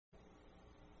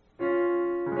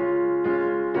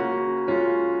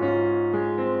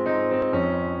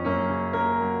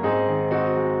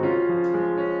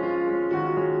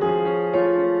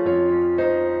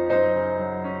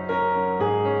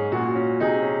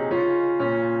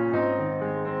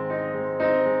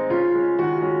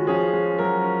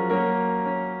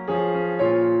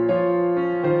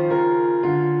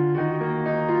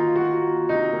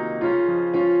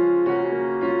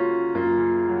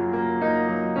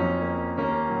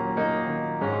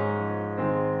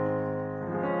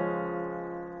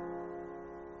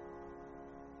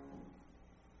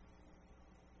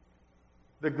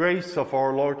The grace of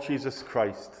our Lord Jesus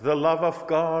Christ, the love of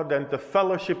God, and the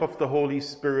fellowship of the Holy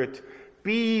Spirit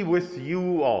be with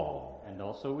you all. And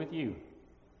also with you.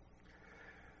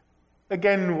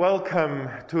 Again, welcome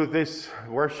to this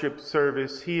worship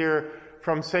service here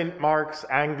from St. Mark's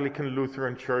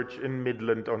Anglican-Lutheran Church in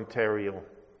Midland, Ontario.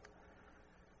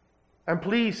 I'm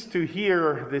pleased to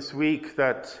hear this week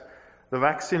that the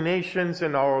vaccinations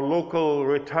in our local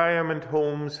retirement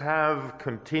homes have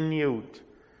continued.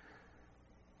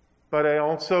 But I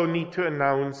also need to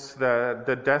announce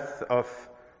the death of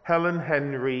Helen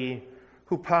Henry,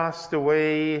 who passed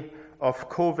away of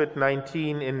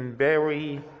COVID-19 in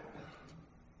Barrie.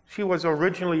 She was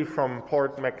originally from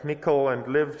Port McNicoll and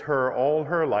lived all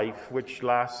her life, which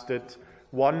lasted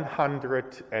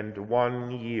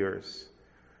 101 years.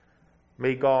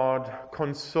 May God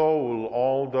console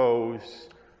all those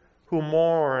who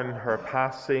mourn her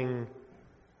passing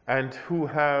and who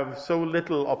have so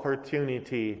little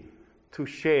opportunity to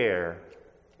share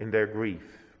in their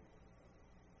grief.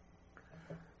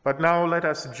 But now let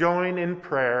us join in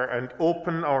prayer and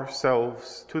open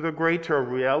ourselves to the greater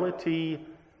reality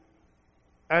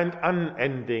and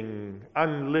unending,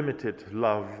 unlimited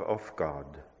love of God.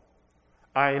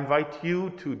 I invite you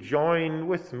to join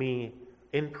with me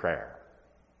in prayer.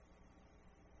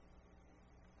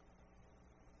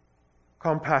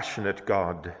 Compassionate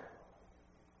God,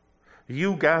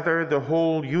 you gather the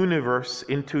whole universe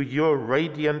into your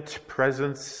radiant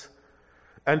presence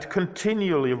and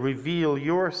continually reveal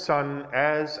your Son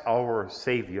as our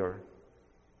Savior.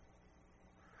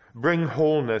 Bring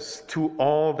wholeness to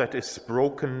all that is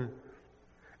broken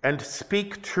and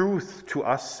speak truth to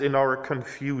us in our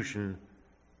confusion,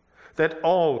 that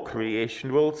all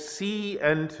creation will see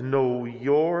and know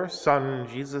your Son,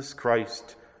 Jesus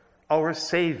Christ, our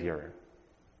Savior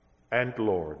and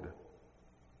Lord.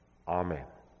 Amen.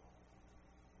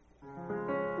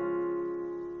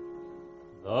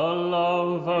 The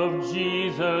love of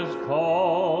Jesus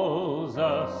calls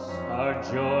us our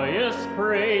joyous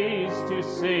praise to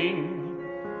sing,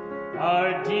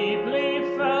 our deeply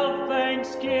felt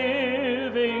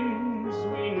thanksgivings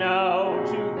we now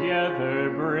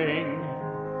together bring.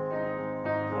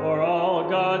 For all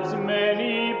God's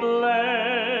many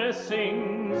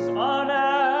blessings,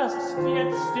 unasked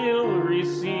yet still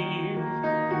received,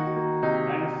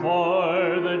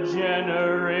 for the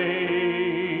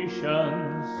generations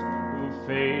who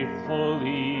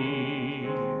faithfully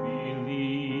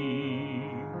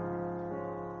believe.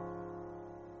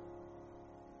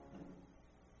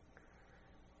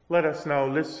 Let us now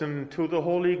listen to the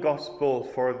Holy Gospel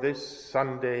for this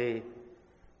Sunday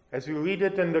as we read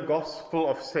it in the Gospel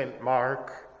of St.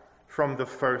 Mark from the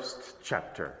first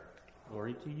chapter.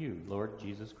 Glory to you, Lord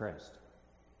Jesus Christ.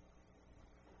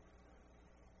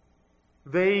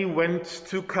 They went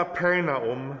to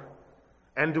Capernaum,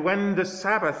 and when the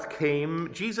Sabbath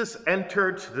came, Jesus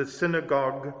entered the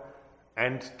synagogue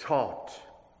and taught.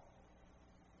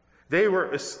 They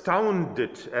were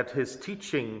astounded at his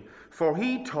teaching, for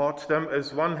he taught them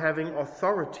as one having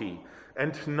authority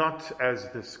and not as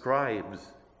the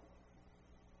scribes.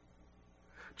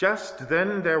 Just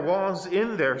then there was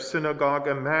in their synagogue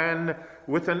a man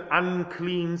with an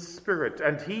unclean spirit,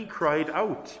 and he cried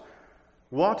out,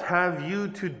 "What have you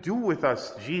to do with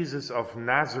us, Jesus of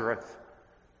Nazareth?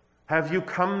 Have you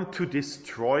come to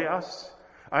destroy us?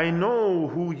 I know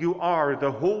who you are,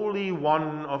 the Holy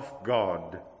One of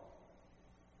God."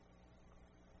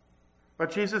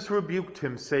 But Jesus rebuked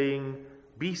him, saying,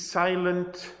 "Be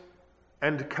silent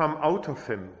and come out of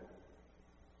him."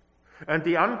 And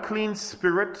the unclean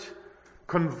spirit,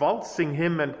 convulsing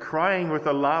him and crying with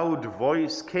a loud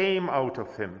voice, came out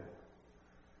of him.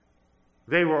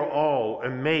 They were all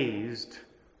amazed,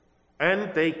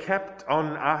 and they kept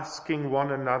on asking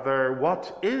one another,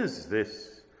 "What is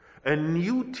this? A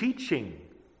new teaching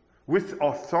with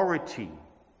authority.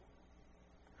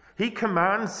 He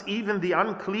commands even the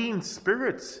unclean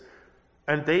spirits,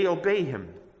 and they obey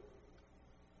him."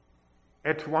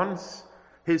 At once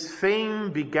his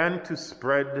fame began to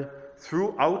spread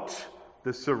throughout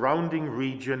the surrounding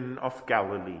region of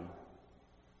Galilee.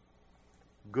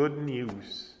 Good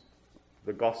news.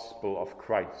 The Gospel of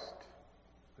Christ.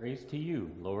 Praise to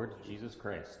you, Lord Jesus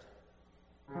Christ.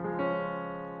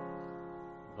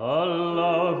 The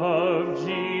love of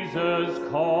Jesus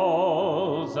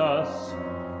calls us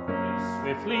in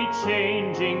swiftly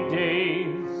changing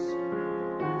days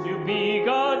to be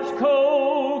God's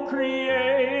co-creator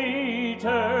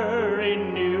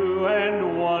in new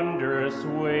and wondrous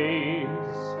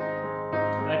ways,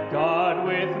 that God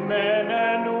with men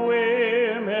and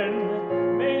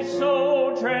women may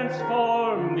so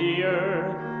transform the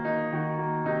earth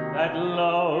that that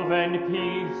love and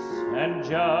peace and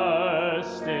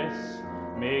justice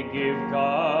may give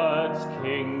God's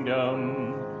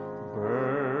kingdom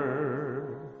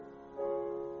birth.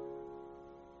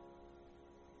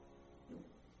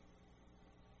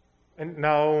 And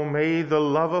now may the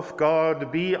love of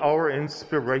God be our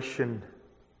inspiration,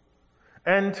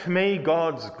 and may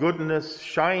God's goodness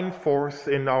shine forth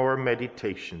in our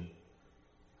meditation.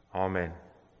 Amen.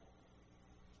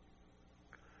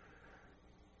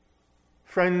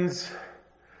 Friends,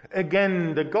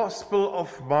 again, the Gospel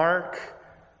of Mark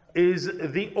is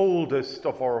the oldest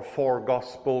of our four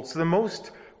Gospels, the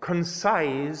most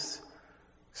concise,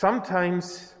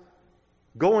 sometimes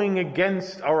going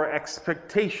against our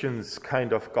expectations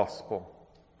kind of Gospel.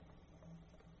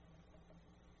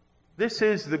 This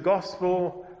is the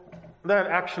Gospel that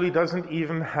actually doesn't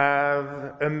even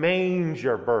have a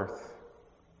manger birth.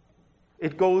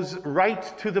 It goes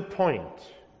right to the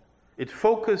point. It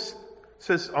focuses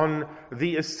on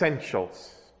the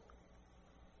essentials.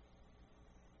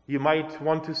 You might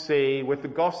want to say, with the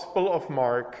Gospel of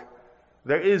Mark,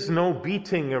 there is no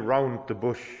beating around the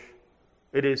bush.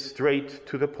 It is straight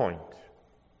to the point.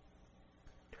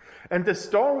 And the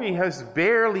story has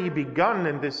barely begun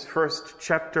in this first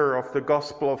chapter of the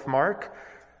Gospel of Mark,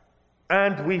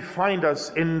 and we find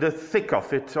us in the thick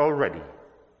of it already.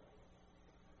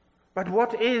 But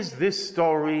what is this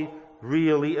story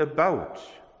really about?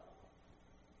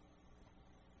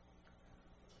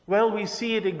 Well, we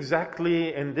see it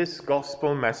exactly in this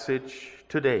gospel message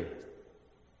today.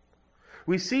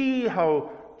 We see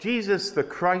how Jesus the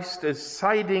Christ is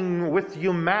siding with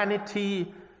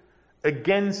humanity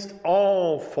against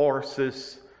all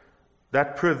forces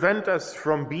that prevent us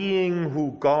from being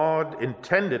who God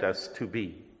intended us to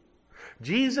be.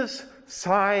 Jesus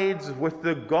sides with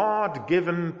the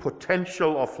God-given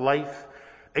potential of life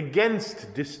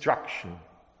against destruction,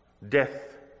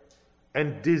 death,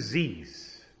 and disease.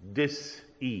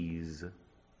 Dis-ease.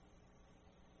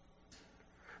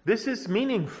 This is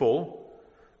meaningful,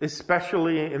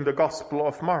 especially in the Gospel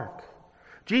of Mark.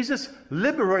 Jesus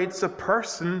liberates a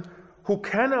person who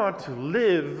cannot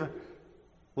live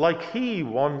like he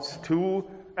wants to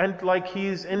and like he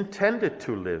is intended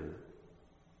to live.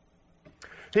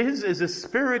 His is a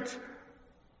spirit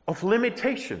of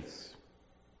limitations.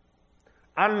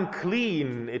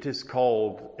 Unclean, it is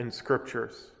called in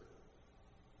scriptures.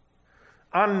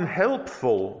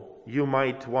 Unhelpful, you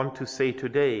might want to say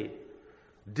today,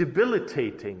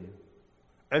 debilitating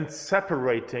and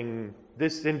separating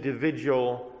this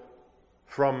individual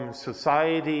from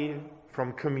society,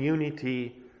 from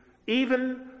community,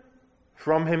 even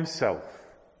from himself.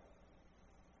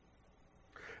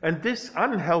 And this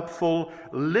unhelpful,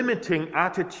 limiting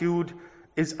attitude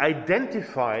is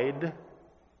identified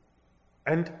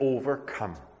and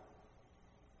overcome.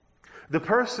 The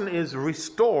person is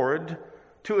restored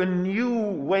to a new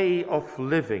way of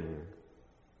living,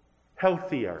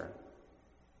 healthier,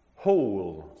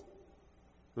 whole,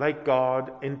 like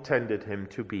God intended him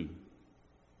to be.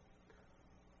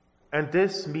 And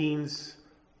this means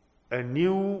a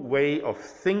new way of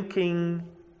thinking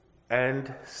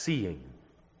and seeing.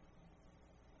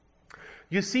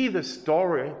 You see, the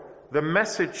story, the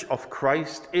message of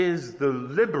Christ is the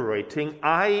liberating,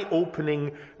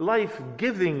 eye-opening,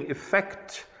 life-giving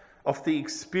effect of the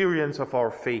experience of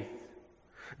our faith.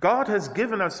 God has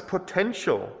given us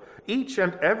potential. Each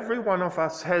and every one of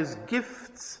us has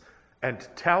gifts and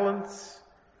talents,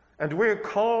 and we're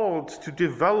called to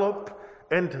develop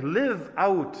and live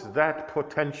out that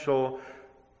potential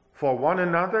for one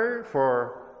another,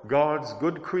 for God's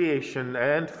good creation,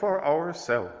 and for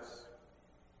ourselves.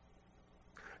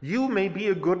 You may be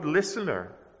a good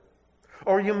listener,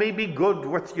 or you may be good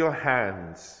with your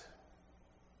hands.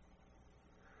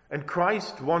 And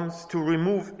Christ wants to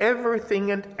remove everything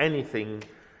and anything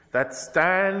that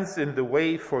stands in the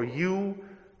way for you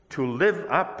to live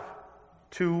up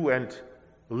to and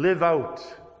live out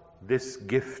this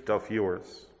gift of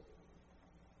yours.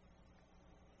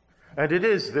 And it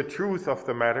is the truth of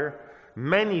the matter,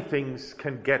 many things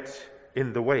can get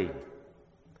in the way.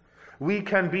 We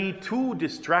can be too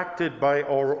distracted by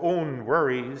our own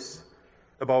worries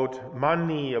about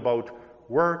money, about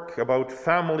work, about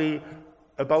family,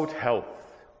 about health.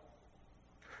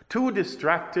 Too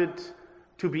distracted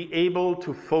to be able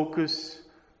to focus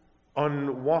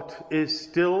on what is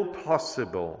still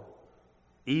possible,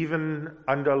 even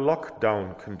under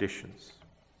lockdown conditions.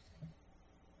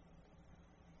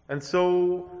 And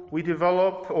so we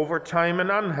develop over time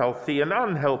an unhealthy, an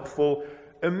unhelpful,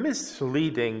 a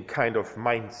misleading kind of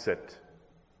mindset,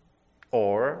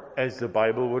 or, as the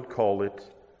Bible would call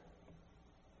it,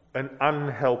 an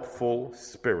unhelpful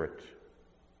spirit.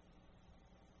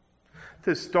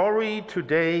 The story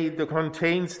today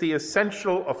contains the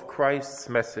essential of Christ's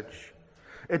message,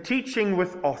 a teaching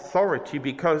with authority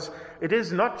because it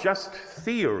is not just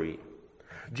theory.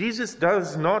 Jesus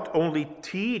does not only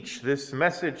teach this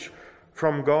message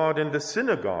from God in the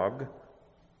synagogue,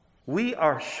 we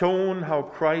are shown how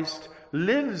Christ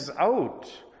lives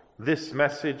out this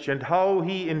message and how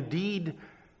he indeed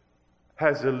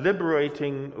has a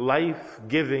liberating,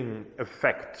 life-giving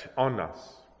effect on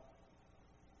us.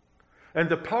 And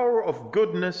the power of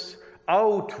goodness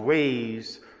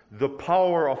outweighs the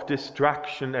power of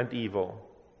distraction and evil.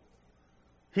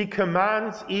 He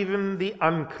commands even the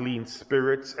unclean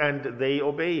spirits, and they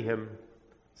obey him,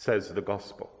 says the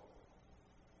gospel.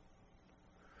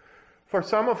 For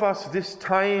some of us, this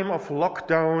time of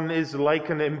lockdown is like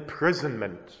an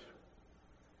imprisonment.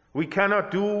 We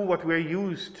cannot do what we're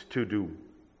used to do.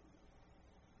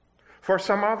 For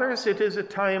some others, it is a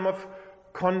time of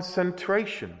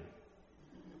concentration.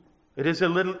 It is a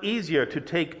little easier to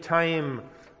take time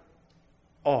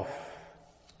off,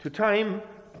 to time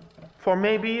for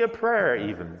maybe a prayer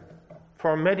even,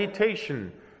 for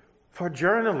meditation, for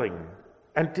journaling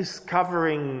and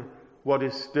discovering what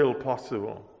is still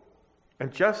possible,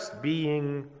 and just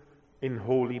being in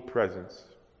holy presence.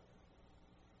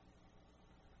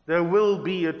 There will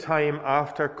be a time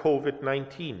after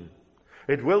COVID-19.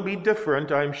 It will be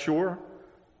different, I'm sure,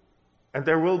 and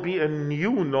there will be a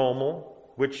new normal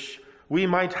which we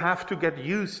might have to get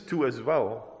used to as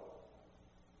well.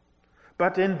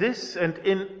 But in this and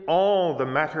in all the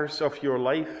matters of your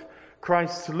life,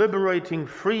 Christ's liberating,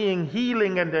 freeing,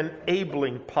 healing, and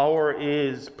enabling power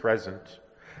is present.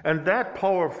 And that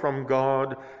power from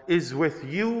God is with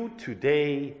you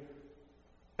today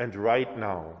and right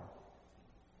now.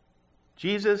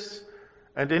 Jesus,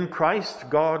 and in Christ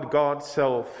God, God's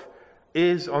self,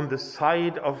 is on the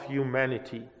side of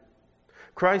humanity.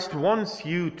 Christ wants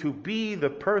you to be the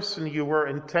person you were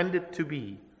intended to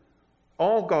be.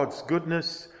 All God's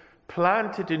goodness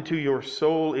planted into your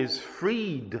soul is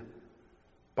freed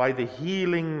by the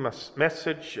healing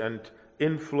message and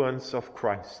influence of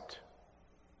Christ.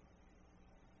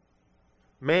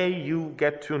 May you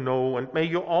get to know and may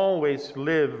you always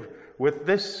live with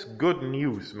this good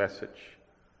news message.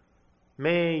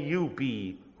 May you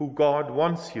be who God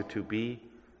wants you to be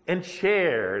and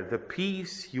share the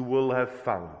peace you will have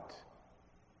found.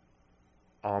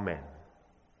 Amen.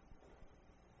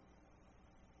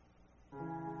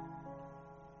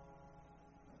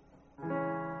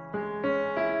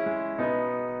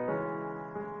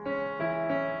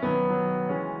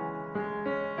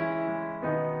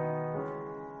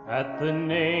 At the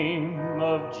name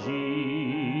of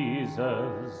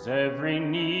Jesus, every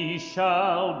knee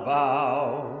shall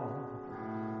bow,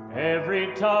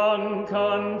 every tongue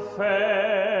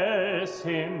confess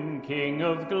him King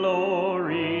of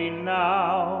glory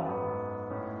now.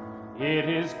 It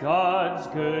is God's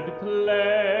good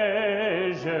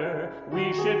pleasure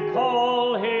we should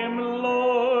call him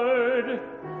Lord,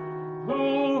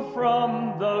 who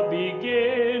from the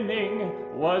beginning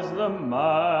was the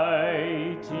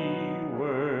mighty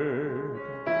Word.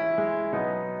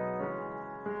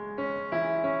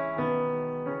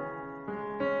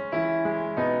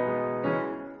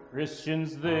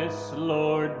 Christians, this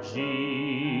Lord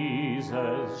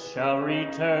Jesus shall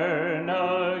return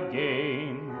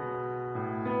again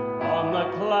on the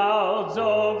clouds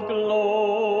of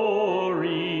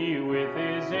glory with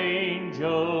his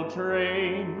angel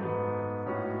train.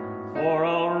 For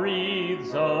all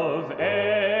wreaths of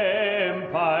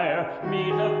empire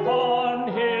meet upon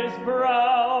his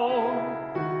brow,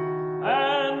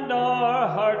 and our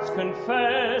hearts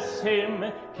confess him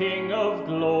King of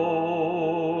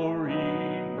glory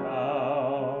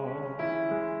now.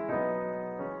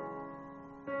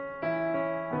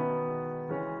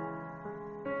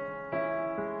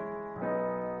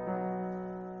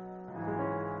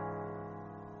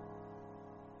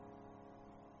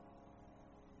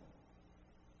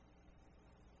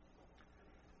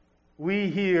 We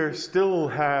here still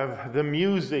have the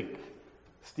music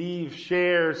Steve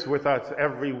shares with us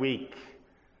every week.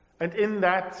 And in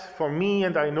that, for me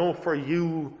and I know for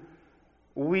you,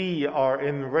 we are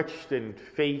enriched in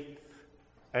faith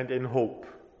and in hope.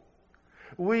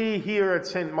 We here at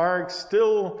St. Mark's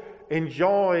still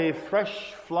enjoy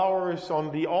fresh flowers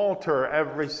on the altar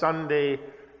every Sunday,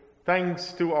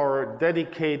 thanks to our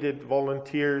dedicated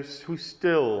volunteers who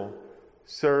still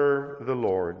serve the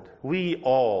Lord. We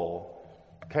all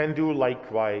can do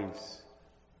likewise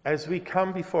as we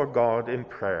come before God in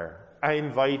prayer. I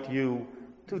invite you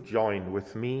to join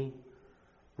with me.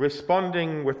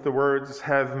 responding with the words,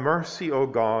 "Have mercy, O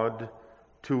God,"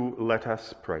 to let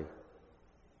us pray.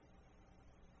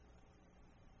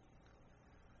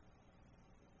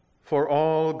 For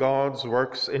all God's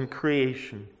works in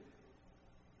creation,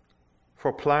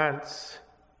 for plants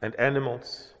and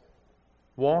animals,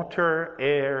 water,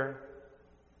 air,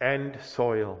 and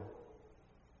soil,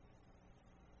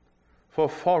 for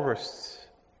forests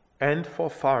and for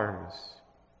farms,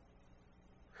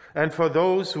 and for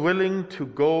those willing to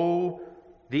go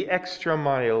the extra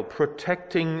mile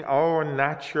protecting our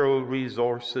natural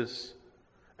resources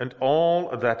and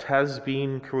all that has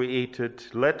been created,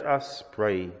 let us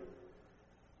pray.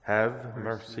 Have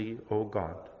mercy, O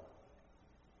God.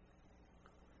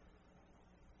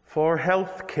 For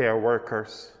healthcare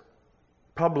workers,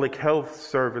 public health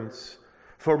servants,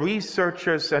 for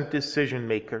researchers and decision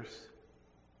makers,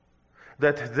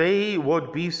 that they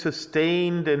would be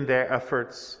sustained in their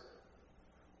efforts,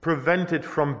 prevented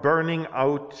from burning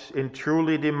out in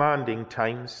truly demanding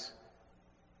times,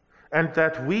 and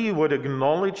that we would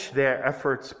acknowledge their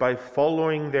efforts by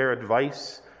following their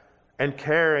advice and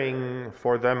caring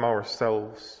for them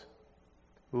ourselves.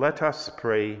 Let us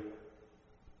pray.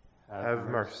 Have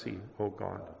mercy, O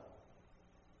God.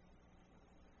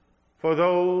 For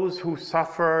those who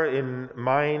suffer in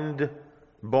mind,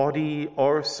 body,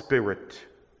 or spirit,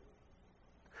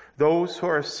 those who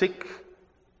are sick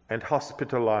and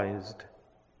hospitalized,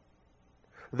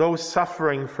 those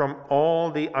suffering from all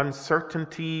the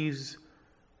uncertainties,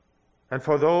 and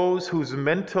for those whose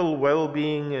mental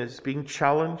well-being is being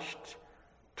challenged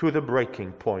to the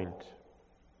breaking point,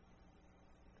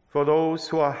 for those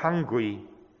who are hungry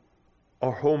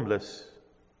or homeless,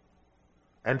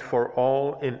 and for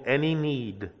all in any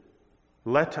need,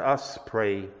 let us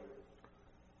pray.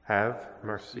 Have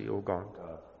mercy, O God.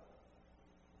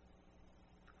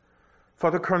 For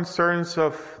the concerns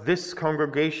of this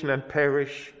congregation and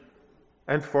parish,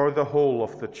 and for the whole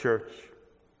of the Church,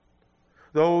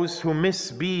 those who miss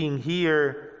being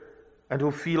here and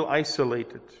who feel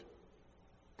isolated,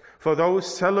 for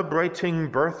those celebrating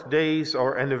birthdays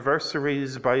or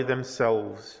anniversaries by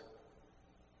themselves,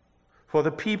 for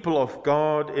the people of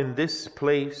God in this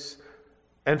place,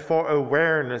 and for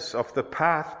awareness of the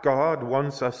path God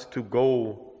wants us to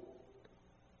go,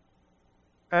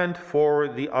 and for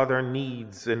the other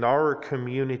needs in our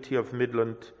community of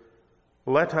Midland,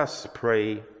 let us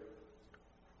pray.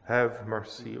 Have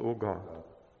mercy, O God.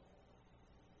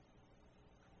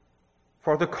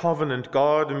 For the covenant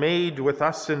God made with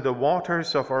us in the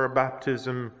waters of our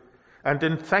baptism, and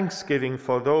in thanksgiving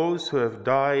for those who have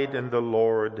died in the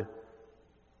Lord,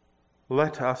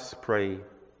 let us pray.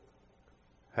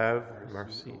 Have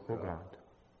mercy, O God.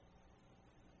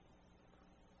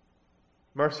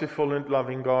 Merciful and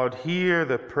loving God, hear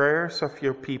the prayers of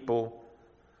your people,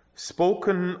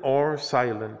 spoken or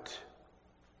silent,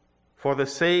 for the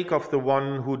sake of the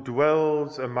one who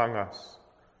dwells among us,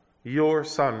 your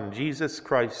Son, Jesus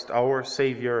Christ, our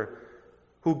Savior,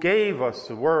 who gave us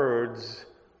words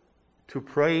to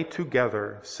pray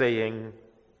together, saying,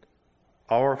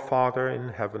 Our Father in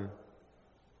heaven,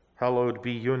 hallowed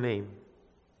be your name.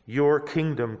 Your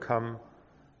kingdom come,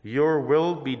 your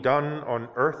will be done on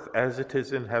earth as it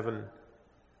is in heaven.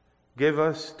 Give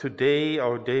us today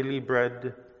our daily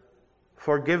bread.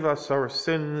 Forgive us our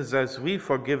sins as we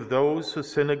forgive those who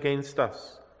sin against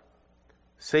us.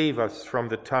 Save us from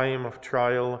the time of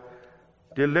trial.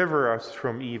 Deliver us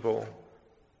from evil.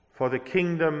 For the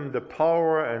kingdom, the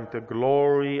power, and the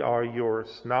glory are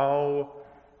yours now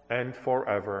and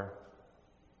forever.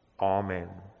 Amen.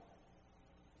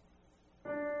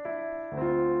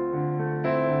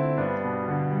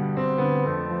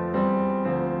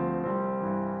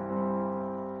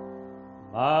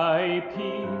 My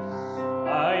peace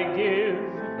I give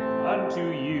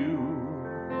unto you.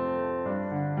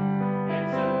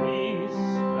 It's a peace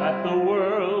that the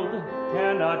world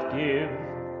cannot give.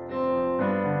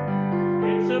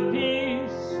 It's a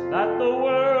peace that the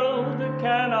world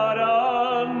cannot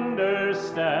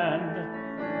understand.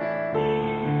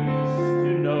 Peace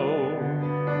to know,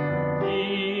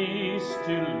 peace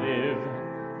to live.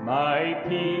 My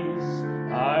peace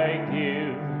I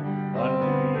give unto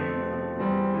you.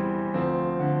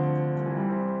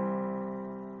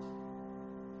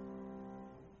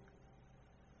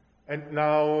 And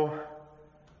now,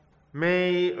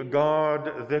 may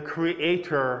God, the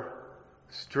Creator,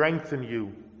 strengthen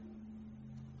you.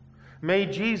 May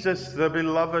Jesus, the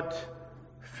Beloved,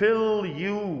 fill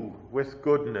you with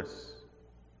goodness.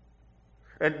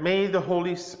 And may the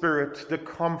Holy Spirit, the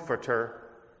Comforter,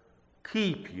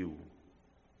 keep you.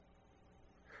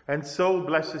 And so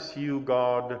blesses you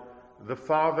God, the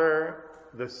Father,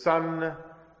 the Son,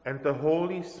 and the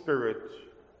Holy Spirit,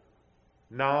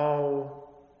 now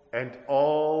and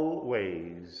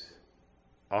always.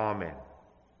 Amen.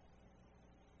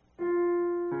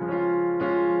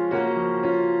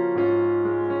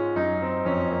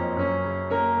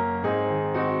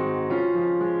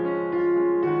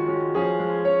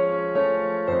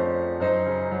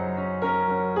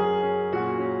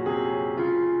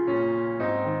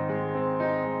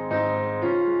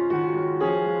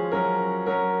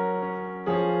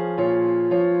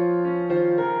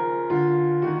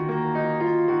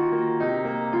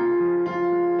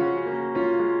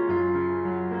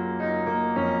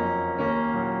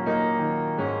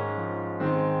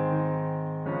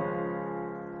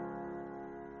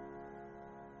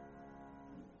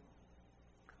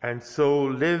 And so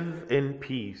live in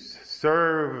peace,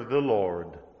 serve the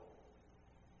Lord.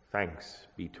 Thanks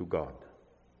be to God.